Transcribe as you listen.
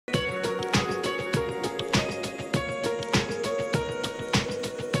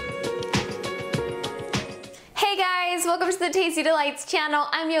Tasty Delights channel.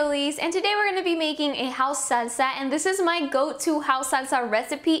 I'm Yolise, and today we're going to be making a house salsa, and this is my go-to house salsa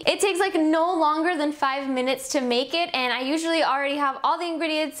recipe. It takes like no longer than 5 minutes to make it, and I usually already have all the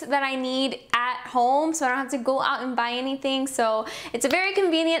ingredients that I need at home, so I don't have to go out and buy anything. So it's a very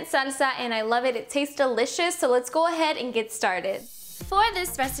convenient salsa, and I love it. It tastes delicious, so let's go ahead and get started. For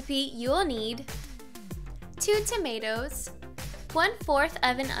this recipe, you will need 2 tomatoes, 1/4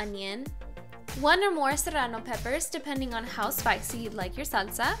 of an onion, 1 or more serrano peppers depending on how spicy you'd like your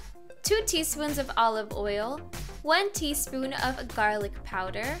salsa, 2 teaspoons of olive oil, 1 teaspoon of garlic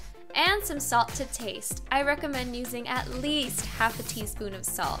powder, and some salt to taste. I recommend using at least half a teaspoon of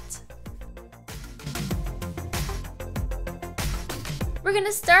salt. We're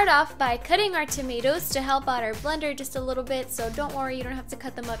gonna start off by cutting our tomatoes to help out our blender just a little bit, so don't worry, you don't have to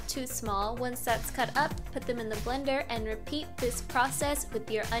cut them up too small. Once that's cut up, put them in the blender and repeat this process with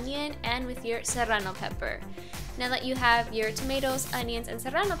your onion and with your serrano pepper. Now that you have your tomatoes, onions, and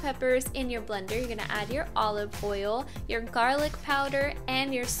serrano peppers in your blender, you're gonna add your olive oil, your garlic powder,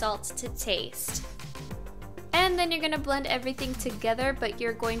 and your salt to taste. And then you're going to blend everything together, but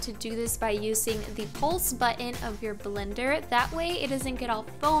you're going to do this by using the pulse button of your blender. That way it doesn't get all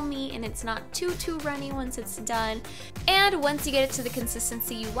foamy and it's not too runny once it's done. And once you get it to the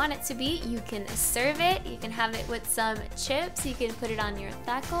consistency you want it to be, you can serve it. You can have it with some chips. You can put it on your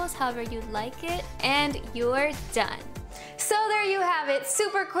tacos, however you like it, and you're done. So there you have it,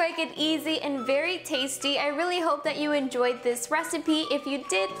 super quick and easy and very tasty. I really hope that you enjoyed this recipe. If you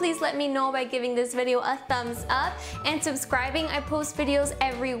did, please let me know by giving this video a thumbs up and subscribing. I post videos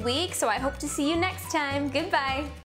every week, so I hope to see you next time. Goodbye.